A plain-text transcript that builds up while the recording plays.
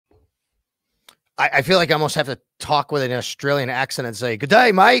I feel like I almost have to talk with an Australian accent and say, "Good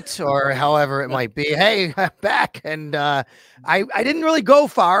day, mate," or however it might be. Hey, I'm back. And I didn't really go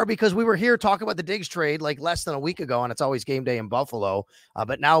far because we were here talking about the Diggs trade like less than a week ago, and it's always game day in Buffalo.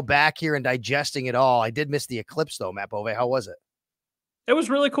 But now back here and digesting it all. I did miss the eclipse, though, Matt Bove. How was it? It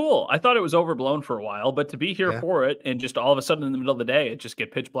was really cool. I thought it was overblown for a while, but to be here for it and just all of a sudden in the middle of the day, it just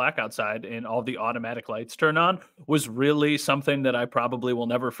get pitch black outside and all the automatic lights turn on was really something that I probably will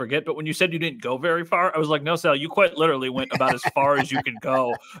never forget. But when you said you didn't go very far, I was like, no, Sal, you quite literally went about as far as you can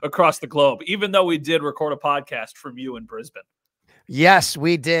go across the globe, even though we did record a podcast from you in Brisbane. Yes,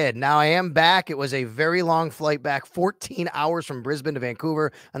 we did. Now I am back. It was a very long flight back, 14 hours from Brisbane to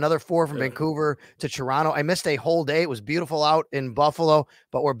Vancouver, another 4 from Vancouver to Toronto. I missed a whole day. It was beautiful out in Buffalo,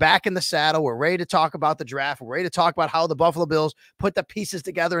 but we're back in the saddle. We're ready to talk about the draft. We're ready to talk about how the Buffalo Bills put the pieces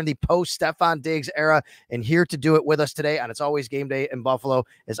together in the post-Stefon Diggs era. And here to do it with us today, and it's always game day in Buffalo,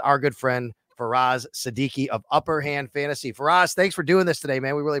 is our good friend Faraz Siddiqi of Upper Hand Fantasy. Faraz, thanks for doing this today,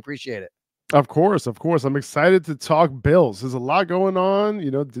 man. We really appreciate it. Of course. I'm excited to talk Bills. There's a lot going on.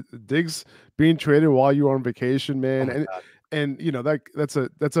 You know, Diggs being traded while you're on vacation, man, and you know that's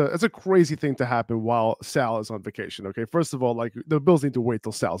a crazy thing to happen while Sal is on vacation. Okay, first of all, like the Bills need to wait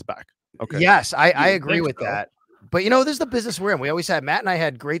till Sal's back. Okay. Yes, I agree with that. But you know, this is the business we're in. We always had Matt and I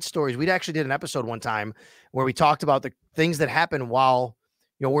had great stories. We actually did an episode one time where we talked about the things that happen while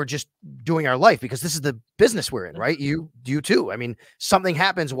we're just doing our life, because this is the business we're in, right? You too. I mean, something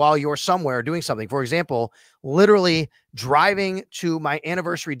happens while you're somewhere doing something. For example, literally driving to my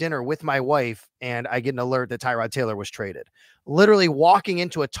anniversary dinner with my wife, and I get an alert that Tyrod Taylor was traded. Literally walking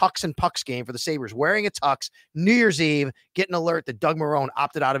into a Tux and Pucks game for the Sabres, wearing a tux, New Year's Eve, get an alert that Doug Marrone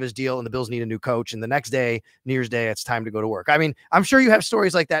opted out of his deal and the Bills need a new coach. And the next day, New Year's Day, it's time to go to work. I mean, I'm sure you have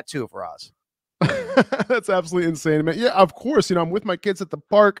stories like that too, Faraz. That's absolutely insane, man. Yeah, of course. You know, I'm with my kids at the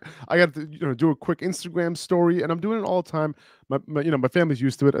park. I got to do a quick Instagram story, and I'm doing it all the time. My family's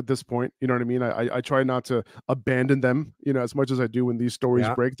used to it at this point. You know what I mean? I try not to abandon them, as much as I do when these stories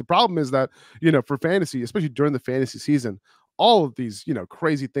break. The problem is that, for fantasy, especially during the fantasy season, all of these,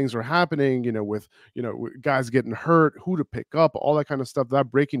 crazy things are happening, with guys getting hurt, who to pick up, all that kind of stuff.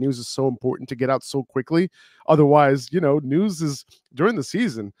 That breaking news is so important to get out so quickly. Otherwise, news is during the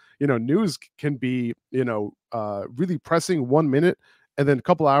season, news can be, really pressing 1 minute. And then a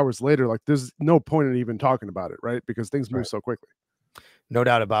couple hours later, like there's no point in even talking about it, right? Because things move so quickly. No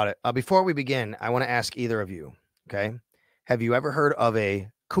doubt about it. Before we begin, I want to ask either of you, okay? Have you ever heard of a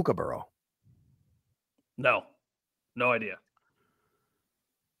kookaburra? No idea.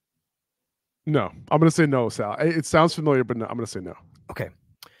 No, I'm going to say no, Sal. It sounds familiar, but no, I'm going to say no. Okay.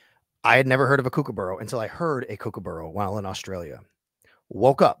 I had never heard of a kookaburra until I heard a kookaburra while in Australia.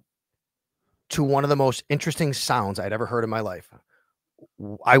 Woke up to one of the most interesting sounds I'd ever heard in my life.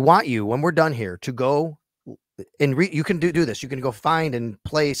 I want you, when we're done here, to go and you can do this. You can go find and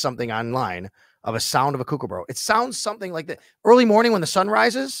play something online of a sound of a kookaburra. It sounds something like that. Early morning when the sun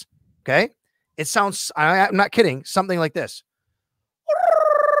rises, okay? It sounds, I'm not kidding, something like this.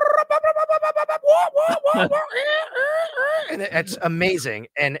 And it's amazing.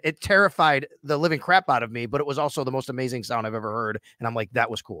 And it terrified the living crap out of me, but it was also the most amazing sound I've ever heard. And I'm like, that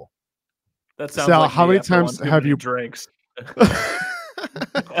was cool. That sounds Sal, like how many times have you drinks?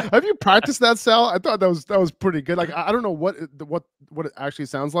 Have you practiced that, Sal? I thought that was pretty good. Like, I don't know what it actually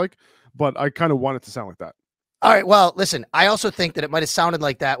sounds like, but I kind of want it to sound like that. All right. Well, listen, I also think that it might have sounded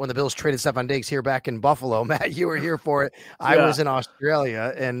like that when the Bills traded Stefon Diggs here back in Buffalo. Matt, you were here for it. I was in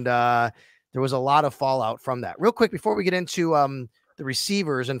Australia, and there was a lot of fallout from that. Real quick, before we get into the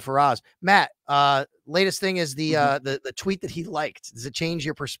receivers and Faraz, Matt, latest thing is the tweet that he liked. Does it change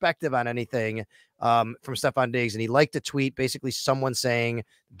your perspective on anything from Stefon Diggs? And he liked a tweet, basically someone saying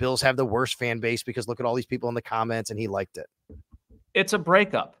Bills have the worst fan base because look at all these people in the comments, and he liked it. It's a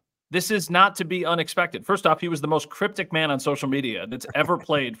breakup. This is not to be unexpected. First off, he was the most cryptic man on social media that's ever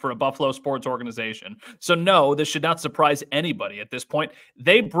played for a Buffalo sports organization. So no, this should not surprise anybody at this point.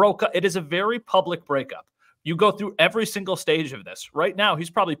 They broke up. It is a very public breakup. You go through every single stage of this. Right now, he's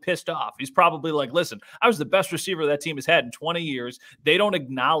probably pissed off. He's probably like, listen, I was the best receiver that team has had in 20 years. They don't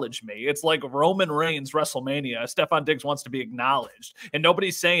acknowledge me. It's like Roman Reigns WrestleMania. Stefon Diggs wants to be acknowledged, and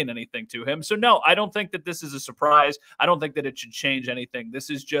nobody's saying anything to him. So, no, I don't think that this is a surprise. I don't think that it should change anything.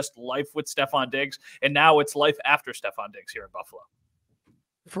 This is just life with Stefon Diggs, and now it's life after Stefon Diggs here in Buffalo.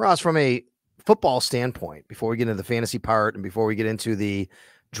 For us, from a football standpoint, before we get into the fantasy part and before we get into the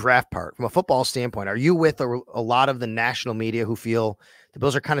draft part, from a football standpoint, are you with a lot of the national media who feel the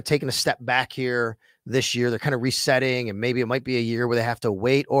Bills are kind of taking a step back here this year? They're kind of resetting, and maybe it might be a year where they have to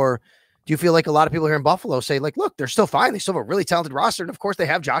wait. Or do you feel like a lot of people here in Buffalo say, like, look, they're still fine. They still have a really talented roster. And of course they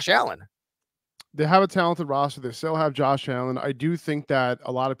have Josh Allen. They have a talented roster. They still have Josh Allen. I do think that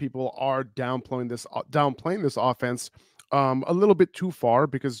a lot of people are downplaying this offense a little bit too far,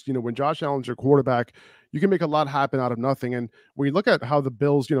 because when Josh Allen's your quarterback, you can make a lot happen out of nothing. And when you look at how the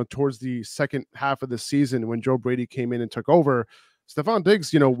Bills, towards the second half of the season, when Joe Brady came in and took over, Stephon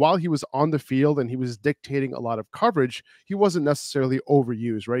Diggs, while he was on the field and he was dictating a lot of coverage, he wasn't necessarily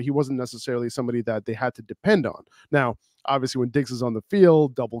overused, right? He wasn't necessarily somebody that they had to depend on. Now, obviously, when Diggs is on the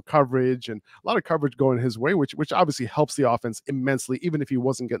field, double coverage and a lot of coverage going his way, which obviously helps the offense immensely, even if he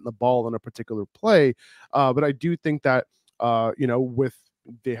wasn't getting the ball on a particular play. But I do think that with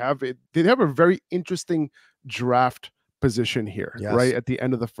they have a very interesting draft position here, Yes. right at the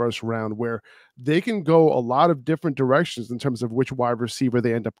end of the first round, where they can go a lot of different directions in terms of which wide receiver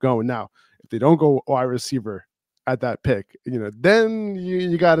they end up going. Now, if they don't go wide receiver at that pick, then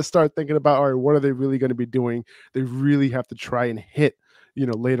you got to start thinking about, all right, what are they really going to be doing? They really have to try and hit,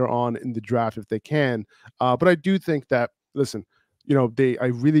 later on in the draft if they can. But I do think that, listen, I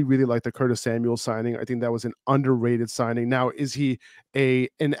really, really like the Curtis Samuel signing. I think that was an underrated signing. Now, is he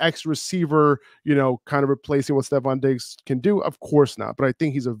an ex receiver, kind of replacing what Stephon Diggs can do? Of course not. But I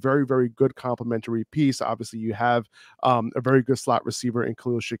think he's a very, very good complementary piece. Obviously, you have a very good slot receiver in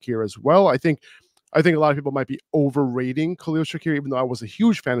Khalil Shakir as well. I think a lot of people might be overrating Khalil Shakir, even though I was a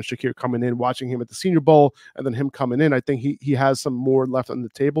huge fan of Shakir coming in, watching him at the Senior Bowl, and then him coming in. I think he has some more left on the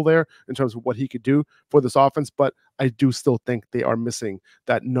table there in terms of what he could do for this offense, but I do still think they are missing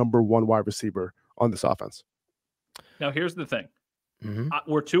that number one wide receiver on this offense. Now, here's the thing.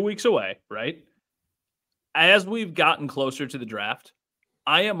 We're 2 weeks away, right? As we've gotten closer to the draft,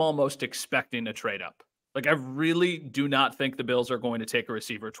 I am almost expecting a trade up. Like, I really do not think the Bills are going to take a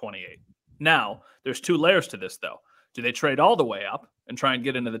receiver 28. Now, there's two layers to this, though. Do they trade all the way up and try and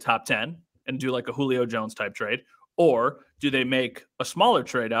get into the top 10 and do like a Julio Jones type trade? Or do they make a smaller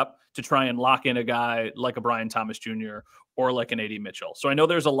trade up to try and lock in a guy like a Brian Thomas Jr. or like an A.D. Mitchell? So I know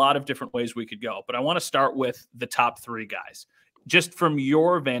there's a lot of different ways we could go, but I want to start with the top three guys. Just from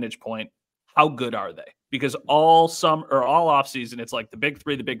your vantage point, how good are they? Because all offseason, it's like the big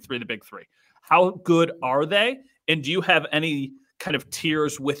three, the big three, the big three. How good are they? And do you have any kind of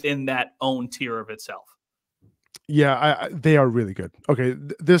tiers within that own tier of itself? Yeah, they are really good. Okay,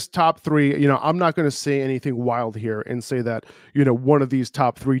 this top three, I'm not going to say anything wild here and say that, one of these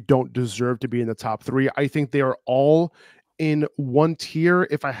top three don't deserve to be in the top three. I think they are all in one tier.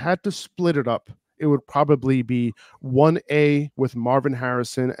 If I had to split it up, it would probably be 1A with Marvin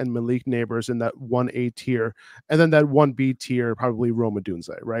Harrison and Malik Neighbors in that 1A tier, and then that 1B tier, probably Rome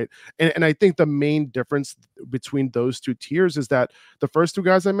Odunze, right? And I think the main difference between those two tiers is that the first two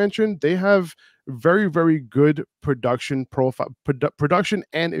guys I mentioned, they have very, very good production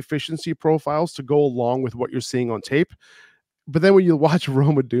and efficiency profiles to go along with what you're seeing on tape. But then when you watch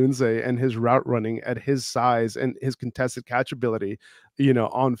Rome Odunze and his route running at his size and his contested catch ability,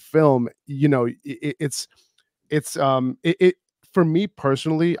 on film, it's for me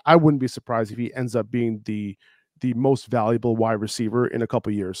personally, I wouldn't be surprised if he ends up being the most valuable wide receiver in a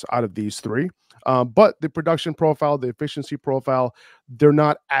couple years out of these three. But the production profile, the efficiency profile, they're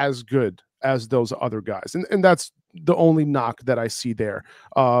not as good as those other guys. And that's the only knock that I see there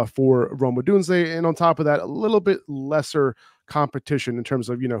for Rome Odunze. And on top of that, a little bit lesser competition in terms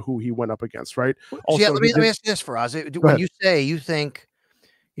of, who he went up against, right? Also, yeah, let me ask you this, Faraz. When you say you think,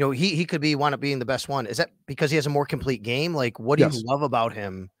 he could wind up being the best one, is that because he has a more complete game? Like, what do you love about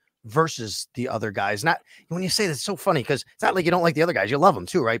him versus the other guys? Not when you say that's so funny, because it's not like you don't like the other guys, you love them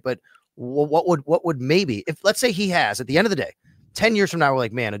too, right? But what would maybe, if let's say he has, at the end of the day, 10 years from now, we're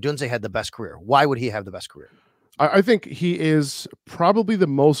like, man, Odunze had the best career. Why would he have the best career? I think he is probably the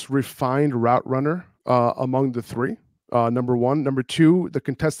most refined route runner among the three. Number one. Number two, the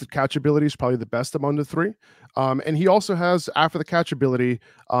contested catch ability is probably the best among the three. And he also has, after the catch ability,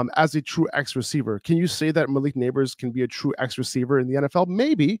 as a true X receiver. Can you say that Malik Neighbors can be a true X receiver in the NFL?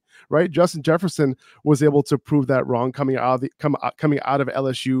 Maybe, right? Justin Jefferson was able to prove that wrong, coming out of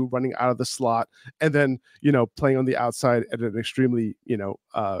LSU, running out of the slot, and then, playing on the outside at an extremely,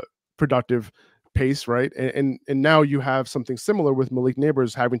 productive pace, right? And now you have something similar with Malik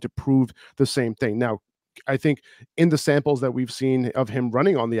Neighbors having to prove the same thing. Now, I think in the samples that we've seen of him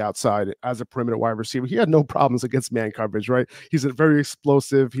running on the outside as a perimeter wide receiver, he had no problems against man coverage, right? He's a very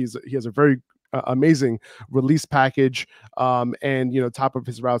explosive. He has a very amazing release package, and top of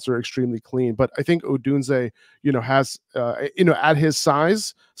his routes are extremely clean. But I think Odunze, has at his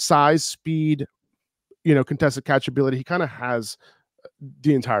size, speed, contested catch ability, he kind of has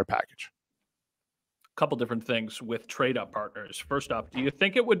the entire package. couple different things with trade up partners. First off, do you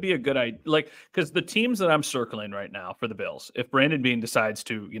think it would be a good idea? Like, because the teams that I'm circling right now for the Bills, if Brandon Beane decides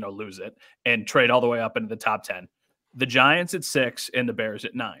to, lose it and trade all the way up into the top 10, the Giants at 6 and the Bears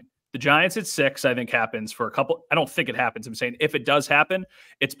at 9. The Giants at 6, I think, happens for a couple. I don't think it happens. I'm saying if it does happen,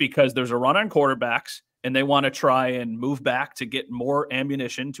 it's because there's a run on quarterbacks and they want to try and move back to get more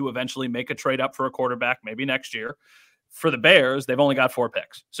ammunition to eventually make a trade up for a quarterback maybe next year. For the Bears, they've only got 4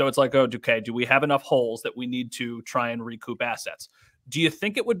 picks. So it's like, okay, do we have enough holes that we need to try and recoup assets? Do you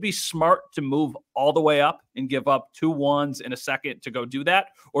think it would be smart to move all the way up and give up 2 ones in a second to go do that?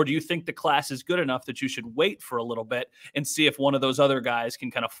 Or do you think the class is good enough that you should wait for a little bit and see if one of those other guys can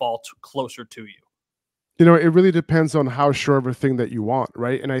kind of fall closer to you? It really depends on how sure of a thing that you want,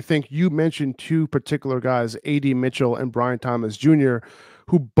 right? And I think you mentioned 2 particular guys, A.D. Mitchell and Brian Thomas Jr.,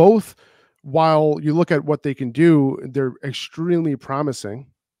 who both, while you look at what they can do, they're extremely promising,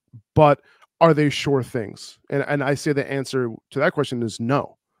 but are they sure things? And I say the answer to that question is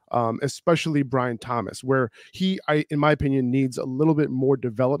no. Especially Brian Thomas, where in my opinion, needs a little bit more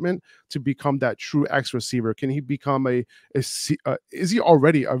development to become that true X receiver. Can he become is he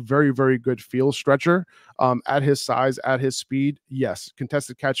already a very, very good field stretcher at his size, at his speed? Yes.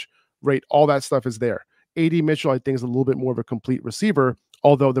 Contested catch rate, all that stuff is there. A.D. Mitchell, I think, is a little bit more of a complete receiver,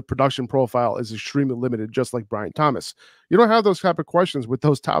 although the production profile is extremely limited, just like Brian Thomas. You don't have those type of questions with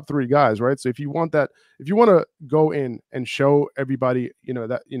those top 3 guys, right? So if you want to go in and show everybody,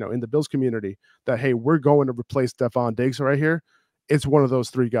 that, in the Bills community that, hey, we're going to replace Stephon Diggs right here, it's one of those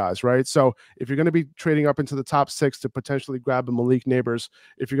 3 guys, right? So if you're going to be trading up into the top 6 to potentially grab a Malik Neighbors,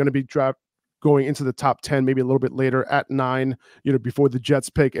 if you're going to be going into the top 10, maybe a little bit later at 9, before the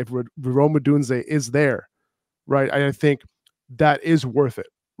Jets pick, if Rome Odunze is there, right? I think that is worth it,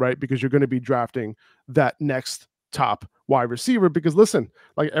 right? Because you're going to be drafting that next top wide receiver. Because listen,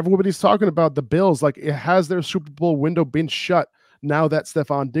 like everybody's talking about the Bills, like it has their Super Bowl window been shut now that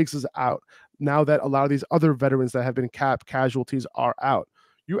Stephon Diggs is out, now that a lot of these other veterans that have been cap casualties are out.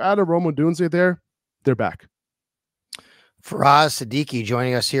 You add a Rome Odunze there, they're back. Faraz, Siddiqi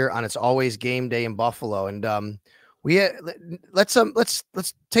joining us here on It's Always Game Day in Buffalo. And let's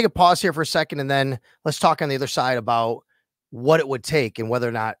take a pause here for a second, and then let's talk on the other side about what it would take and whether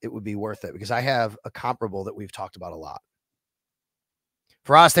or not it would be worth it, because I have a comparable that we've talked about a lot.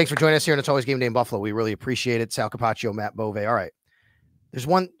 Faraz, thanks for joining us here, and It's Always Game Day in Buffalo. We really appreciate it. Sal Capaccio, Matt Bove. All right. There's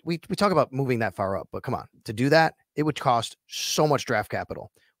one, we talk about moving that far up, but come on, to do that, it would cost so much draft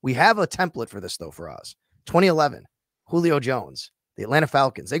capital. We have a template for this though, for us. 2011, Julio Jones, the Atlanta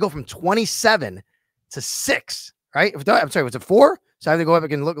Falcons, they go from 27 to 6, right? I'm sorry, was it 4? So I have to go up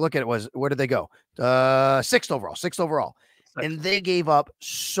and look at it. Where did they go? 6th overall. And they gave up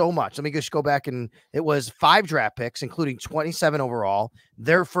so much. Let me just go back, and it was 5 draft picks, including 27 overall.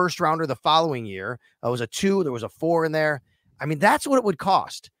 Their first rounder the following year was a 2. There was a 4 in there. I mean, that's what it would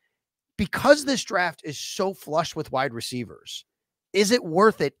cost. Because this draft is so flush with wide receivers, is it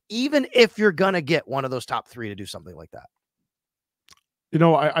worth it, even if you're going to get one of those top 3 to do something like that?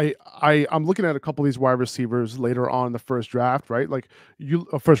 I'm looking at a couple of these wide receivers later on in the first draft, right? Like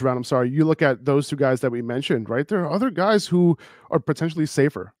first round, I'm sorry. You look at those 2 guys that we mentioned, right? There are other guys who are potentially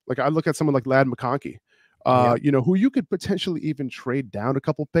safer. Like I look at someone like Ladd McConkey, who you could potentially even trade down a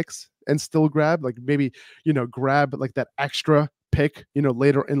couple picks and still grab, like maybe, grab like that extra pick,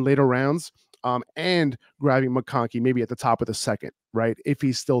 later rounds. And grabbing McConkey maybe at the top of the 2nd, right? If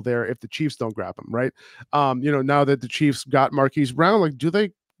he's still there, if the Chiefs don't grab him, right? Now that the Chiefs got Marquise Brown, like, do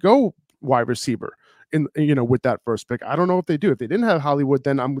they go wide receiver with that first pick? I don't know if they do. If they didn't have Hollywood,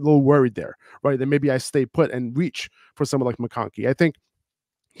 then I'm a little worried there, right? Then maybe I stay put and reach for someone like McConkey. I think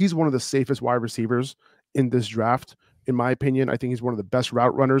he's one of the safest wide receivers in this draft. In my opinion, I think he's one of the best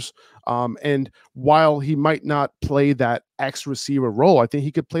route runners. And while he might not play that X receiver role, I think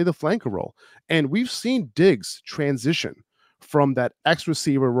he could play the flanker role. And we've seen Diggs transition from that X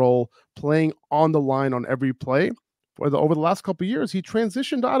receiver role, playing on the line on every play. Over the last couple of years, he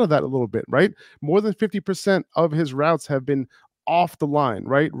transitioned out of that a little bit, right? More than 50% of his routes have been off the line,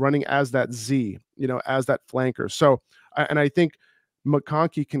 right? Running as that Z, as that flanker. So, and I think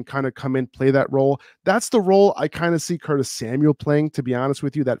McConkey can kind of come in, play that role. That's the role I kind of see Curtis Samuel playing, to be honest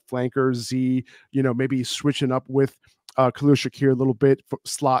with you, that flanker Z, maybe switching up with Khalil Shakir a little bit,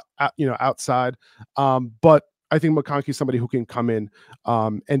 slot, outside. But I think McConkey is somebody who can come in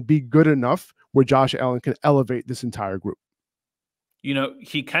and be good enough where Josh Allen can elevate this entire group. You know,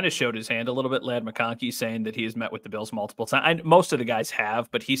 he kind of showed his hand a little bit, Ladd McConkey, saying that he has met with the Bills multiple times. Most of the guys have,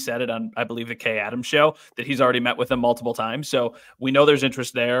 but he said it on, I believe, the Kay Adams show that he's already met with them multiple times. So we know there's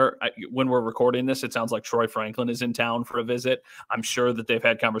interest there. When we're recording this, it sounds like Troy Franklin is in town for a visit. I'm sure that they've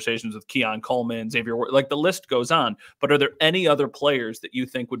had conversations with Keon Coleman, Xavier, like the list goes on. But are there any other players that you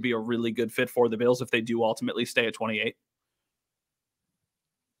think would be a really good fit for the Bills if they do ultimately stay at 28?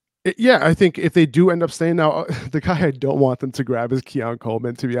 Yeah, I think if they do end up staying now, the guy I don't want them to grab is Keon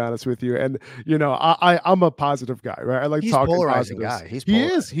Coleman, to be honest with you. And I'm a positive guy, right? I like He's talking polarizing positives.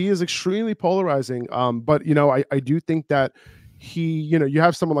 guy. He is extremely polarizing. But I do think that you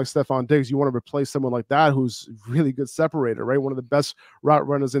have someone like Stephon Diggs, you want to replace someone like that who's really good separator, right? One of the best route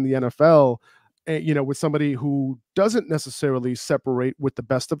runners in the NFL. With somebody who doesn't necessarily separate with the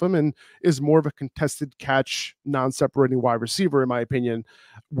best of them and is more of a contested catch, non-separating wide receiver, in my opinion,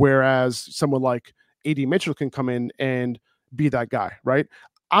 whereas someone like A.D. Mitchell can come in and be that guy, right?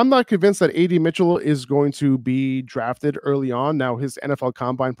 I'm not convinced that A.D. Mitchell is going to be drafted early on. Now, his NFL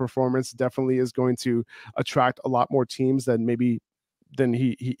Combine performance definitely is going to attract a lot more teams than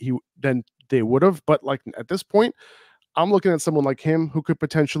than they would have. But like at this point, I'm looking at someone like him who could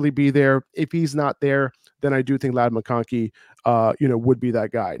potentially be there. If he's not there, then I do think Ladd McConkey, would be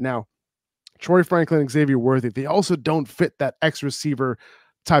that guy. Now, Troy Franklin and Xavier Worthy, they also don't fit that X receiver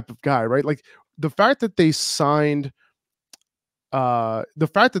type of guy, right? Like the fact that they signed, the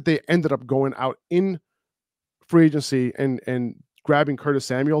fact that they ended up going out in free agency and grabbing Curtis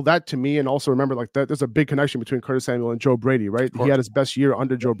Samuel, that to me, and also remember like that there's a big connection between Curtis Samuel and Joe Brady, right? He had his best year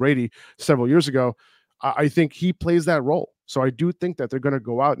under Joe Brady several years ago. I think he plays that role. So I do think that they're going to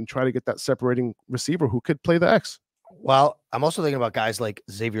go out and try to get that separating receiver who could play the X. Well, I'm also thinking about guys like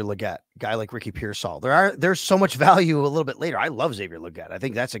Xavier Legette, guy like Ricky Pearsall. There's so much value a little bit later. I love Xavier Legette. I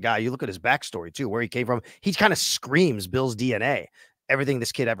think that's a guy, you look at his backstory too, where he came from. He kind of screams Bill's DNA. Everything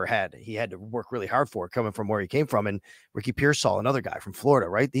this kid ever had, he had to work really hard for, coming from where he came from. And Ricky Pearsall, another guy from Florida,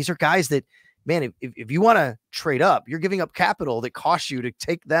 right? These are guys that, man, if you want to trade up, you're giving up capital that costs you to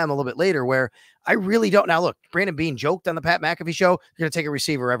take them a little bit later, where I really don't. Now, look, Brandon Beane joked on the Pat McAfee show, you're going to take a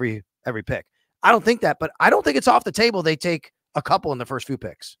receiver every pick. I don't think that, but I don't think it's off the table. They take a couple in the first few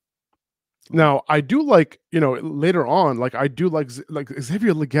picks. Now, I do like, later on, like I do like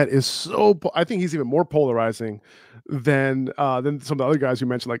Xavier Legette is so, I think he's even more polarizing than some of the other guys you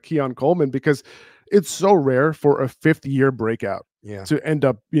mentioned, like Keon Coleman, because it's so rare for a fifth-year breakout to end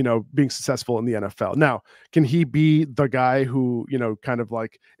up, being successful in the NFL. Now, can he be the guy who, kind of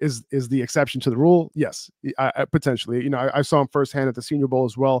like is the exception to the rule? Yes, potentially. I saw him firsthand at the Senior Bowl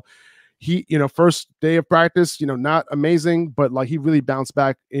as well. He, first day of practice, not amazing, but like he really bounced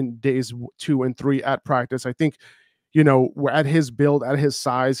back in days 2 and 3 at practice. I think, at his build, at his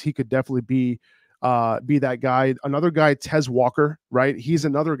size, he could definitely be that guy. Another guy, Tez Walker, right? He's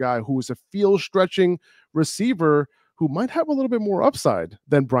another guy who is a field stretching receiver who might have a little bit more upside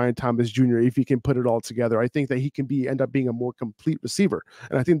than Brian Thomas Jr. if he can put it all together. I think that he can end up being a more complete receiver.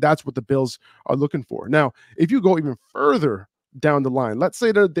 And I think that's what the Bills are looking for. Now, if you go even further down the line, let's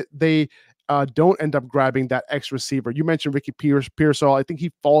say that they don't end up grabbing that X receiver. You mentioned Ricky Pearsall. I think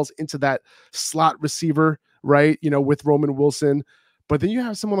he falls into that slot receiver, right? With Roman Wilson. But then you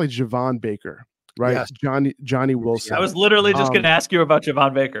have someone like Javon Baker, right? Yes. Johnny Wilson. I was literally just going to ask you about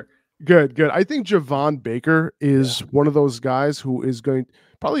Javon Baker. Good. I think Javon Baker is one of those guys who is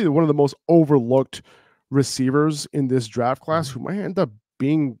probably one of the most overlooked receivers in this draft class, who might end up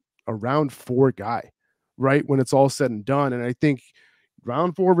being a round 4 guy, right? When it's all said and done. And I think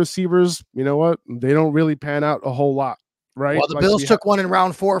round 4 receivers, you know what? They don't really pan out a whole lot, right? Well, the Bills took one in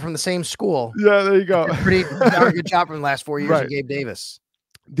round 4 from the same school. Yeah, there you go. Pretty darn good job from the last 4 years of Gabe Davis.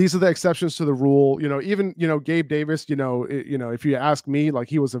 These are the exceptions to the rule. Even Gabe Davis, if you ask me, like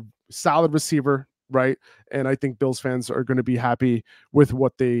he was a solid receiver, right? And I think Bills fans are going to be happy with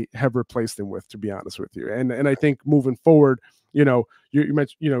what they have replaced him with, to be honest with you. And I think moving forward, you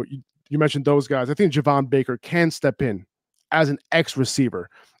mentioned those guys. I think Javon Baker can step in as an X receiver.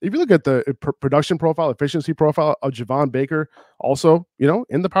 If you look at the production profile, efficiency profile of Javon Baker, also,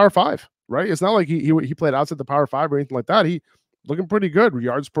 in the Power 5, right? It's not like he played outside the Power 5 or anything like that. He looking pretty good.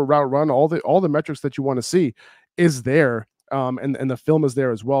 Yards per route run, all the metrics that you want to see is there. And the film is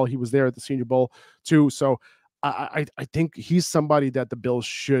there as well. He was there at the Senior Bowl too. So I think he's somebody that the Bills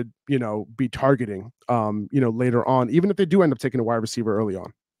should, be targeting, later on, even if they do end up taking a wide receiver early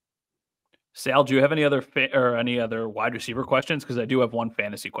on. Sal, do you have any other wide receiver questions? Because I do have one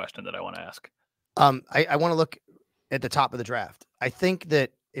fantasy question that I want to ask. I want to look at the top of the draft. I think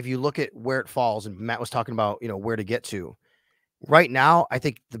that if you look at where it falls, and Matt was talking about, where to get to right now, I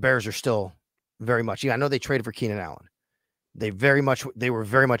think the Bears are still very much, I know they traded for Keenan Allen, They were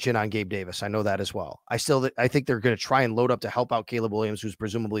very much in on Gabe Davis. I know that as well. I think they're going to try and load up to help out Caleb Williams, who's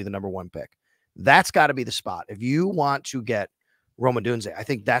presumably the number 1 pick. That's got to be the spot. If you want to get Rome Odunze, I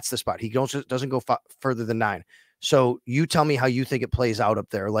think that's the spot. He doesn't go further than 9. So you tell me how you think it plays out up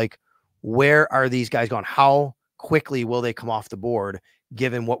there. Like, where are these guys going? How quickly will they come off the board,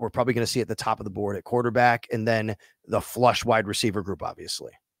 given what we're probably going to see at the top of the board at quarterback and then the flush wide receiver group,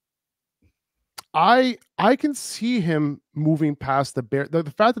 obviously? I can see him moving past the Bears. The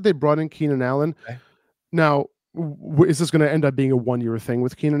fact that they brought in Keenan Allen. Okay. Now, is this going to end up being a 1-year thing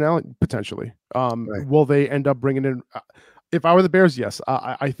with Keenan Allen? Potentially. Right. Will they end up bringing in? If I were the Bears, yes.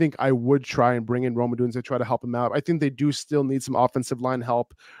 I think I would try and bring in Rome Odunze, try to help him out. I think they do still need some offensive line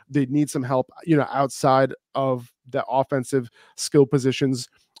help. They need some help, outside of the offensive skill positions,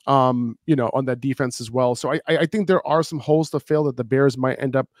 on that defense as well. So I think there are some holes to fill that the Bears might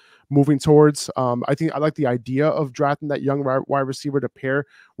end up moving towards. I think I like the idea of drafting that young wide receiver to pair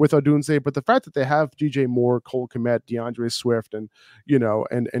with Odunze, but the fact that they have DJ Moore, Cole Kmet, DeAndre Swift, and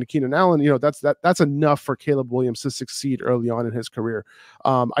Keenan Allen, that's enough for Caleb Williams to succeed early on in his career.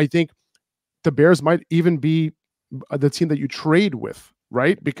 I think the Bears might even be the team that you trade with,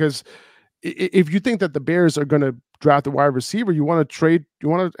 right? Because if you think that the Bears are going to draft a wide receiver, you want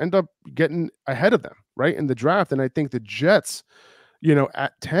to end up getting ahead of them, right, in the draft. And I think the Jets,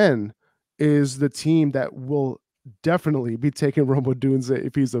 at 10 is the team that will definitely be taking Rome Odunze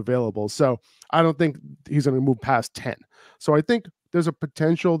if he's available. So I don't think he's going to move past 10. So I think there's a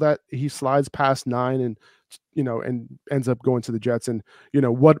potential that he slides past 9 and, and ends up going to the Jets. And,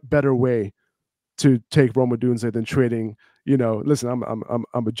 what better way to take Rome Odunze than trading, listen,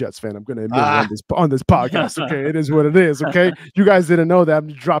 I'm a Jets fan. I'm going to admit on this podcast. Okay. It is what it is. Okay. You guys didn't know that. I'm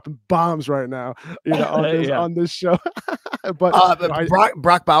dropping bombs right now, on this show. But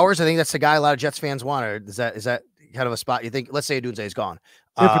Brock Bowers, I think that's the guy a lot of Jets fans want. Is that kind of a spot you think? Let's say Odunze is gone.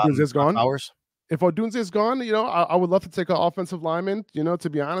 If Odunze is gone, Bowers. If Odunze is gone, I would love to take an offensive lineman, to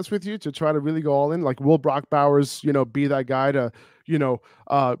be honest with you, to try to really go all in. Like, will Brock Bowers, be that guy to,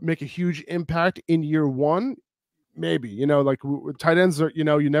 make a huge impact in year 1? Maybe, like tight ends are,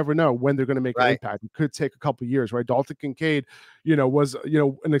 you never know when they're going to make an impact. It could take a couple of years, right? Dalton Kincaid, was,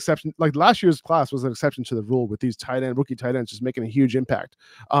 an exception. Like, last year's class was an exception to the rule with these rookie tight ends just making a huge impact.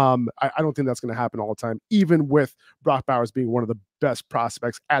 I don't think that's going to happen all the time, even with Brock Bowers being one of the best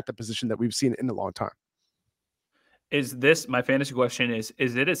prospects at the position that we've seen in a long time. My fantasy question is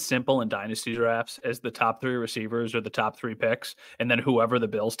it as simple in dynasty drafts as the top 3 receivers or the top 3 picks, and then whoever the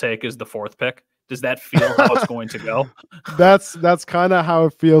Bills take is the 4th pick? Does that feel how it's going to go? That's kind of how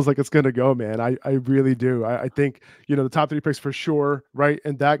it feels like it's going to go, man. I really do. I think, the top 3 picks for sure, right?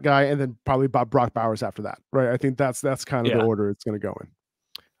 And that guy, and then probably Brock Bowers after that, right? I think that's kind of the order it's going to go in.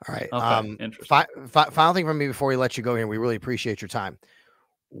 All right. Okay, interesting. Final thing from me before we let you go here. We really appreciate your time.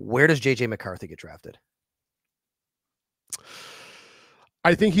 Where does JJ McCarthy get drafted?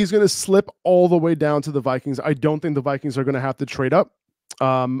 I think he's going to slip all the way down to the Vikings. I don't think the Vikings are going to have to trade up.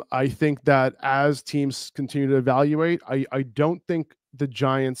 I think that as teams continue to evaluate, I don't think the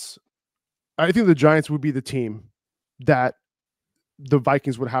Giants would be the team that the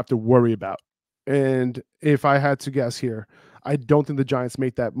Vikings would have to worry about. And if I had to guess here, I don't think the Giants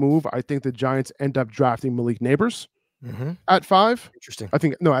make that move. I think the Giants end up drafting Malik Neighbors at 5. Interesting.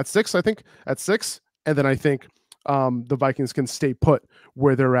 At 6, at 6. And then I think the Vikings can stay put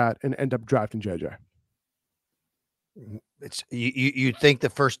where they're at and end up drafting JJ. It's you think the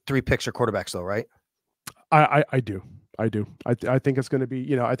first 3 picks are quarterbacks though, right? I do. I think it's going to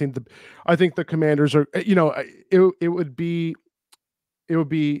be, I think the Commanders are, it would be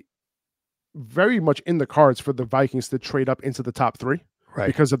very much in the cards for the Vikings to trade up into the top 3, right?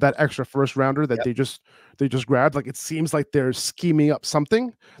 Because of that extra first rounder that they just grabbed. Like, it seems like they're scheming up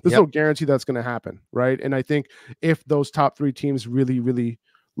something. There's no guarantee that's going to happen, right? And I think if those top 3 teams really, really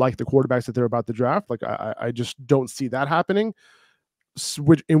like the quarterbacks that they're about to draft, like I just don't see that happening.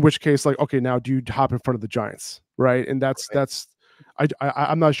 In which case, like, okay, now do you hop in front of the Giants, right? And that's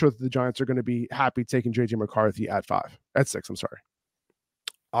I'm not sure that the Giants are going to be happy taking JJ McCarthy at 6. I'm sorry.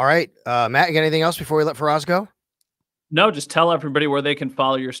 All right, Matt, you got anything else before we let Faraz go? No, just tell everybody where they can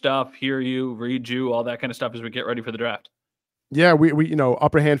follow your stuff, hear you, read you, all that kind of stuff as we get ready for the draft. Yeah, we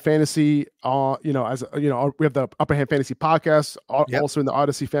Upper Hand Fantasy, we have the Upper Hand Fantasy podcast, also in the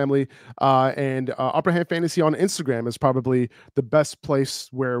Odyssey family, and Upper Hand Fantasy on Instagram is probably the best place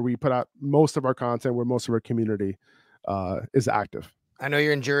where we put out most of our content, where most of our community is active. I know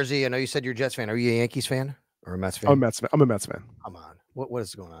you're in Jersey. I know you said you're a Jets fan. Are you a Yankees fan or a Mets fan? I'm a Mets fan. Come on. What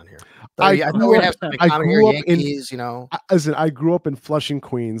is going on here? I I thought grew we'd up. have some in I common here, grew up in. Yankees. You know, Listen, I grew up in Flushing,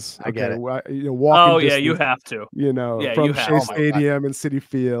 Queens. I get Okay, it. walking Oh yeah, you distance. have to. Yeah, From you have Shea Oh to. my God. Stadium and City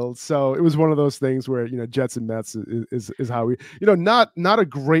Field. So it was one of those things where Jets and Mets is how we. Not a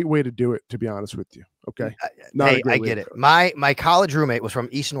great way to do it, to be honest with you. Okay, not a Hey, great I way get to it. do it. My college roommate was from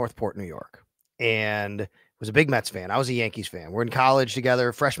East Northport, New York, and was a big Mets fan. I was a Yankees fan. We're in college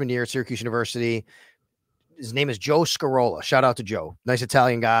together, freshman year at Syracuse University. His name is Joe Scarola. Shout out to Joe. Nice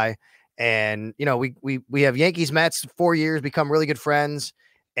Italian guy. And we have Yankees Mets 4 years, become really good friends.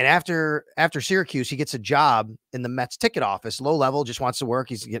 And after Syracuse, he gets a job in the Mets ticket office, low level, just wants to work.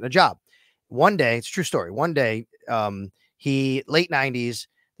 He's getting a job. One day, it's a true story. One day, he late 90s,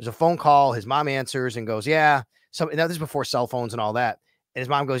 there's a phone call. His mom answers and goes, yeah. Now this is before cell phones and all that. And his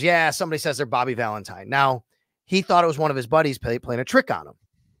mom goes, yeah, somebody says they're Bobby Valentine. Now, he thought it was one of his buddies playing a trick on him.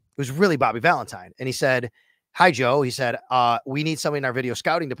 It was really Bobby Valentine. And he said, hi, Joe. He said, we need somebody in our video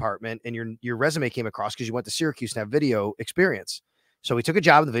scouting department, and your resume came across because you went to Syracuse and have video experience. So we took a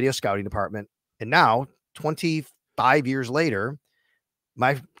job in the video scouting department. And now, 25 years later,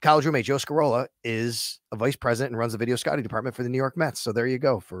 my college roommate, Joe Scarola, is a vice president and runs the video scouting department for the New York Mets. So there you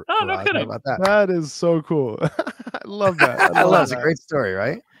go. No kidding. How about that? That is so cool. I love that. I love it. It's a great story,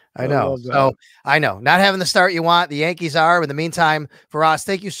 right? I know. So I know not having the start you want, the Yankees are. But in the meantime, Faraz,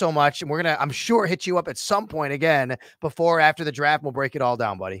 thank you so much. And we're going to, I'm sure, hit you up at some point again before or after the draft. We'll break it all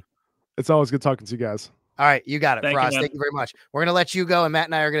down, buddy. It's always good talking to you guys. All right. You got it, Faraz. You, thank you very much. We're going to let you go. And Matt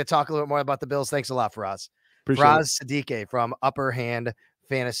and I are going to talk a little bit more about the Bills. Thanks a lot, Faraz. Faraz Siddiqi from Upper Hand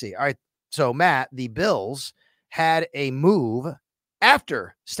Fantasy. All right. So, Matt, the Bills had a move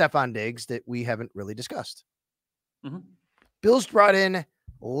after Stephon Diggs that we haven't really discussed. Mm-hmm. Bills brought in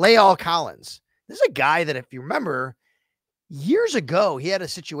La'el Collins. This is a guy that, if you remember, years ago, he had a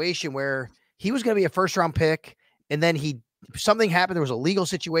situation where he was going to be a first-round pick, and then something happened. There was a legal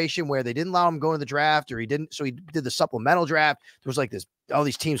situation where they didn't allow him to go into the draft, or he didn't. So he did the supplemental draft. There was like all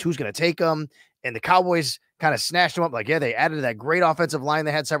these teams, who's going to take him, and the Cowboys kind of snatched him up. Like, yeah, they added to that great offensive line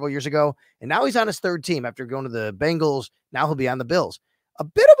they had several years ago, and now he's on his third team after going to the Bengals. Now he'll be on the Bills. A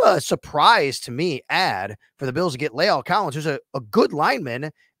bit of a surprise to me for the Bills to get La'el Collins, who's a good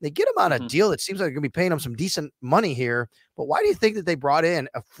lineman. They get him on a deal that seems like they're going to be paying him some decent money here. But why do you think that they brought in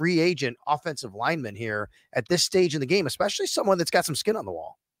a free agent offensive lineman here at this stage in the game, especially someone that's got some skin on the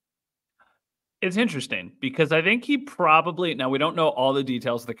wall? It's interesting because I think he probably, now we don't know all the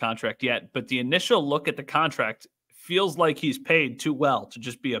details of the contract yet, but the initial look at the contract feels like he's paid too well to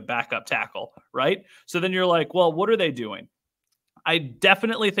just be a backup tackle, right? So then you're like, well, what are they doing? I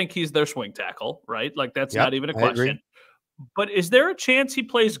definitely think he's their swing tackle, right? Like that's not even a question. But is there a chance he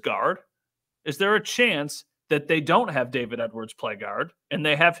plays guard? Is there a chance that they don't have David Edwards play guard and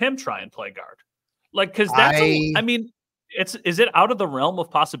they have him try and play guard? Like, because that's, is it out of the realm of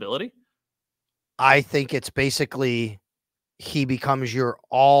possibility? I think it's basically he becomes your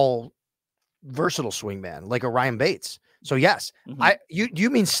all versatile swingman, like a Ryan Bates. So yes, do you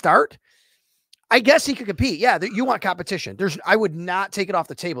mean start? I guess he could compete. Yeah, you want competition. I would not take it off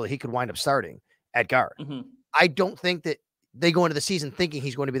the table that he could wind up starting at guard. I don't think that they go into the season thinking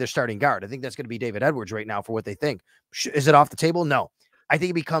he's going to be their starting guard. I think that's going to be David Edwards right now for what they think. Is it off the table? No. I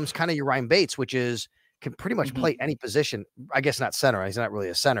think it becomes kind of your Ryan Bates, which can pretty much play any position. I guess not center. He's not really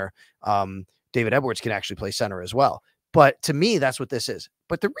a center. David Edwards can actually play center as well. But to me, that's what this is.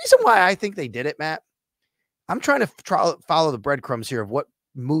 But the reason why I think they did it, Matt, I'm trying to follow the breadcrumbs here of what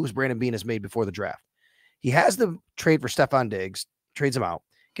moves Brandon Beane has made before the draft. He has the trade for Stephon Diggs, trades him out,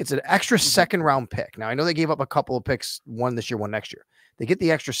 gets an extra second round pick. Now I know they gave up a couple of picks, one this year, one next year. They get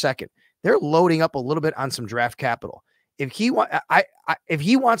the extra second. They're loading up a little bit on some draft capital. If he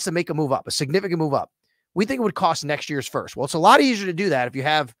wants to make a move up, a significant move up, we think it would cost next year's first. Well, it's a lot easier to do that if you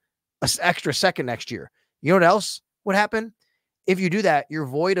have an extra second next year. You know what else would happen? If you do that, you're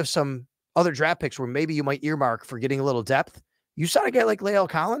void of some other draft picks where maybe you might earmark for getting a little depth. You sign a guy like La'el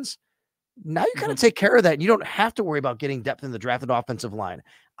Collins, now you kind of take care of that. And you don't have to worry about getting depth in the drafted offensive line.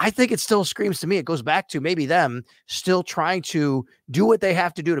 I think it still screams to me. It goes back to maybe them still trying to do what they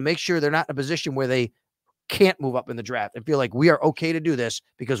have to do to make sure they're not in a position where they can't move up in the draft and feel like we are okay to do this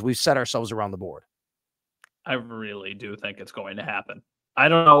because we've set ourselves around the board. I really do think it's going to happen. I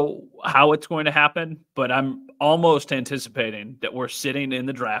don't know how it's going to happen, but I'm almost anticipating that we're sitting in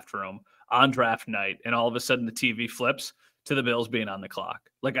the draft room on draft night and all of a sudden the TV flips to the Bills being on the clock.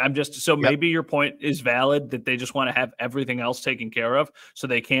 Like maybe your point is valid that they just want to have everything else taken care of so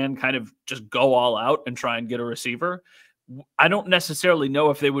they can kind of just go all out and try and get a receiver. I don't necessarily know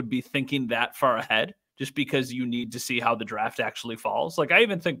if they would be thinking that far ahead, just because you need to see how the draft actually falls. Like, I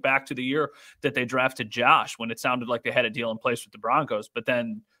even think back to the year that they drafted Josh when it sounded like they had a deal in place with the Broncos, but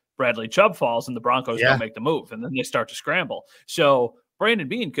then Bradley Chubb falls and the Broncos don't make the move, and then they start to scramble. So Brandon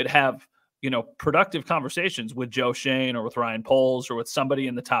Beane could have, productive conversations with Joe Shane or with Ryan Poles or with somebody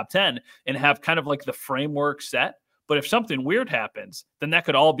in the top 10 and have kind of like the framework set. But if something weird happens, then that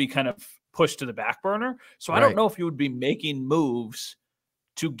could all be kind of pushed to the back burner. So I don't know if you would be making moves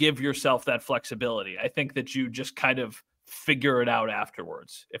to give yourself that flexibility. I think that you just kind of figure it out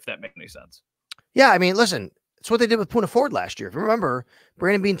afterwards, if that makes any sense. Yeah, I mean, listen, it's what they did with Poona Ford last year. If you remember,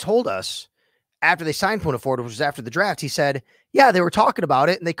 Brandon Beane told us after they signed Poona Ford, which was after the draft, he said, yeah, they were talking about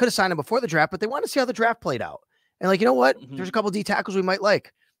it and they could have signed him before the draft, but they wanted to see how the draft played out. And like, you know what? There's a couple of D tackles we might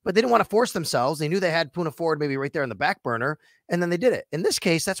like, but they didn't want to force themselves. They knew they had Poona Ford maybe right there in the back burner, and then they did it. In this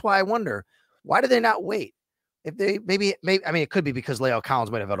case, that's why I wonder, why did they not wait? If they maybe, I mean, it could be because La'el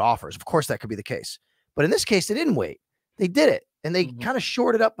Collins might have had offers. Of course, that could be the case. But in this case, they didn't wait. They did it, and they kind of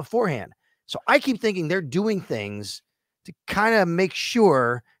shored it up beforehand. So I keep thinking they're doing things to kind of make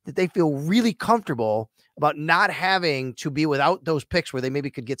sure that they feel really comfortable about not having to be without those picks where they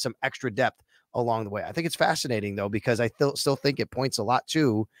maybe could get some extra depth along the way. I think it's fascinating, though, because I still think it points a lot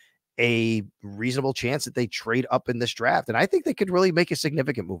to a reasonable chance that they trade up in this draft. And I think they could really make a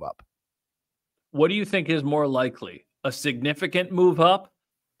significant move up. What do you think is more likely? A significant move up,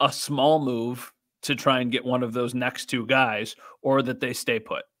 a small move to try and get one of those next two guys, or that they stay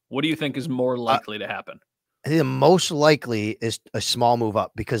put? What do you think is more likely to happen? I think the most likely is a small move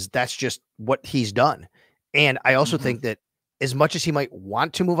up because that's just what he's done. And I also think that as much as he might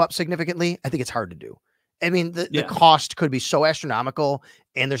want to move up significantly, I think it's hard to do. I mean, the cost could be so astronomical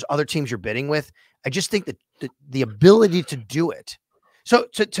and there's other teams you're bidding with. I just think that the ability to do it. So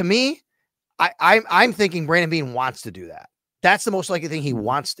to me, I'm thinking Brandon Beane wants to do that. That's the most likely thing he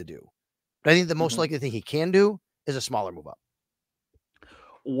wants to do. But I think the most likely thing he can do is a smaller move up.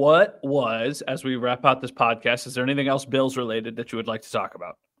 What was, as we wrap out this podcast, is there anything else Bills related that you would like to talk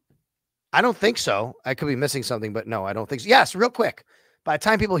about? I don't think so. I could be missing something, but no, I don't think so. Yes, real quick. By the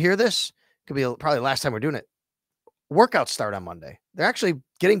time people hear this, could be probably the last time we're doing it. Workouts start on Monday. They're actually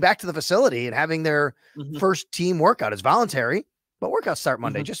getting back to the facility and having their first team workout. It's voluntary, but workouts start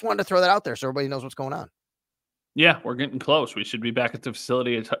Monday. Just wanted to throw that out there so everybody knows what's going on. Yeah, we're getting close. We should be back at the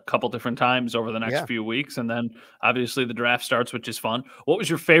facility a couple different times over the next few weeks. And then obviously the draft starts, which is fun. What was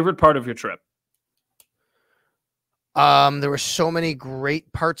your favorite part of your trip? There were so many great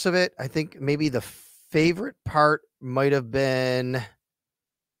parts of it. I think maybe the favorite part might have been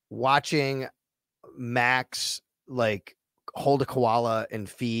watching Max like hold a koala and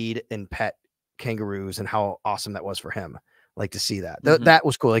feed and pet kangaroos and how awesome that was for him. Like to see that. That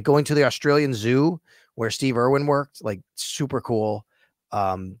was cool. Like going to the Australian zoo where Steve Irwin worked, like super cool.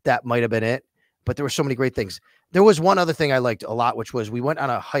 That might have been it, but there were so many great things. There was one other thing I liked a lot, which was we went on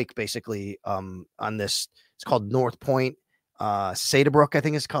a hike basically on this, it's called North Point, Sadabrook, I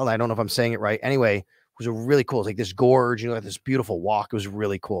think it's called. I don't know if I'm saying it right. Anyway, it was a really cool, like this gorge, this beautiful walk. It was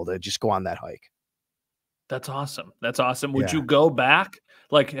really cool to just go on that hike. That's awesome. That's awesome. Would you go back?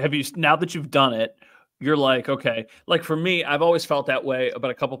 Like, now that you've done it, you're like, okay, like for me, I've always felt that way about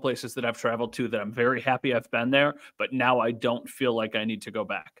a couple places that I've traveled to that I'm very happy I've been there, but now I don't feel like I need to go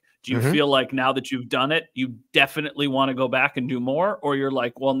back. Do you feel like now that you've done it, you definitely want to go back and do more? Or you're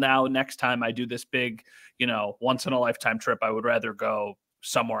like, well, now next time I do this big, once in a lifetime trip, I would rather go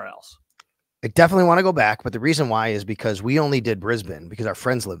somewhere else. I definitely want to go back, but the reason why is because we only did Brisbane because our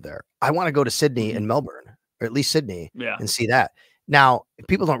friends live there. I want to go to Sydney and Melbourne, or at least Sydney, and see that. Now,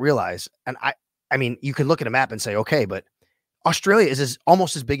 people don't realize, and I mean, you can look at a map and say, okay, but Australia is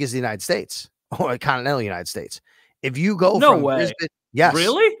almost as big as the United States, or continental United States. If you go from Brisbane,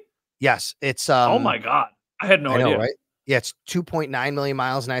 really? Yes, it's oh my God. I had no idea. Right? Yeah, it's 2.9 million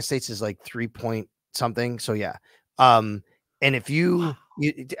miles. The United States is like 3 point something. So yeah. And if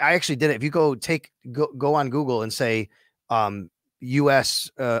I actually did it. If you go on Google and say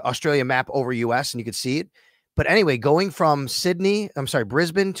US Australia map over US, and you could see it. But anyway, going from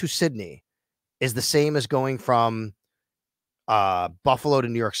Brisbane to Sydney is the same as going from Buffalo to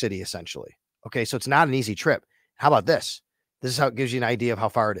New York City, essentially. Okay, so it's not an easy trip. How about this? This is how it gives you an idea of how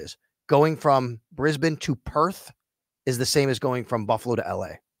far it is. Going from Brisbane to Perth is the same as going from Buffalo to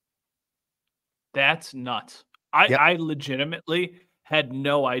LA. That's nuts. I legitimately had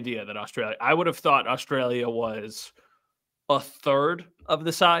no idea that I would have thought Australia was a third of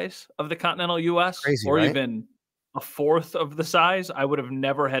the size of the continental US. Crazy, or right? Even a fourth of the size. I would have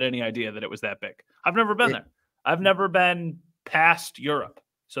never had any idea that it was that big. I've never been there. I've never been past Europe.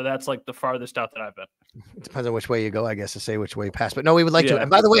 So that's like the farthest out that I've been. It depends on which way you go, I guess, to say which way you pass. But no, we would like to. Yeah.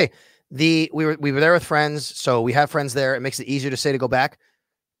 And by the way, we were there with friends, so we have friends there. It makes it easier to say to go back.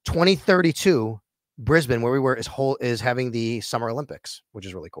 2032, Brisbane, where we were, is having the Summer Olympics, which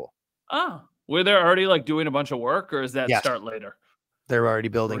is really cool. Oh, were they already like doing a bunch of work, or is that Yes. start later? They're already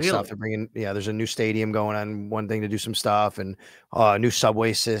building Really? stuff. They're bringing, there's a new stadium going on, one thing to do some stuff, and a new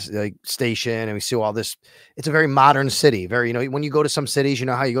subway station. And we see all this. It's a very modern city. Very, when you go to some cities, you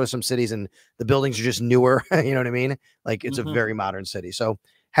know how you go to some cities and the buildings are just newer. You know what I mean? Like it's a very modern city. So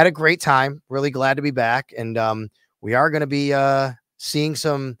had a great time. Really glad to be back. And we are going to be seeing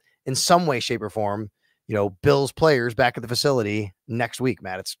some, in some way, shape, or form, Bills players back at the facility next week,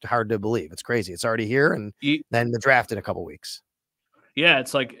 Matt. It's hard to believe. It's crazy. It's already here. And then the draft in a couple weeks. Yeah,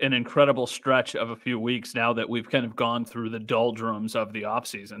 it's like an incredible stretch of a few weeks now that we've kind of gone through the doldrums of the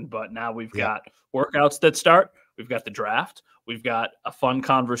offseason. But now we've got workouts that start. We've got the draft. We've got a fun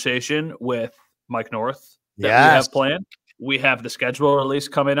conversation with Mike North that we have planned. We have the schedule release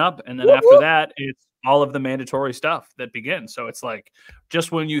coming up. And then after that, it's all of the mandatory stuff that begins. So it's like,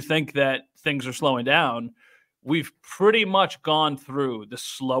 just when you think that things are slowing down, we've pretty much gone through the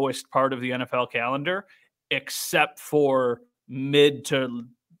slowest part of the NFL calendar, except for mid-June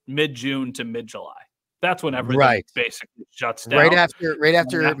to mid-July. That's when everything basically shuts down. Right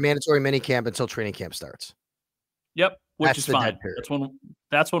after mandatory minicamp until training camp starts. Yep, which is fine.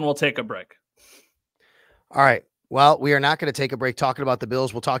 That's when we'll take a break. All right. Well, we are not going to take a break talking about the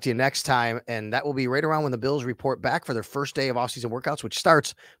Bills. We'll talk to you next time, and that will be right around when the Bills report back for their first day of offseason workouts, which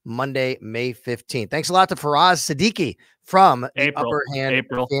starts Monday, May 15th. Thanks a lot to Faraz Siddiqi from Upper Hand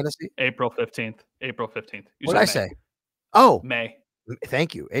Fantasy. April 15th. April 15th. What did I say? Oh, May.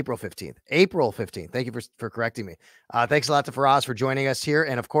 Thank you. April 15th. April 15th. Thank you for correcting me. Thanks a lot to Faraz for joining us here.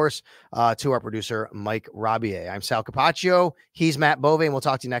 And of course, to our producer, Mike Robier. I'm Sal Capaccio. He's Matt Bove, and we'll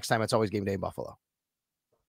talk to you next time. It's always Game Day in Buffalo.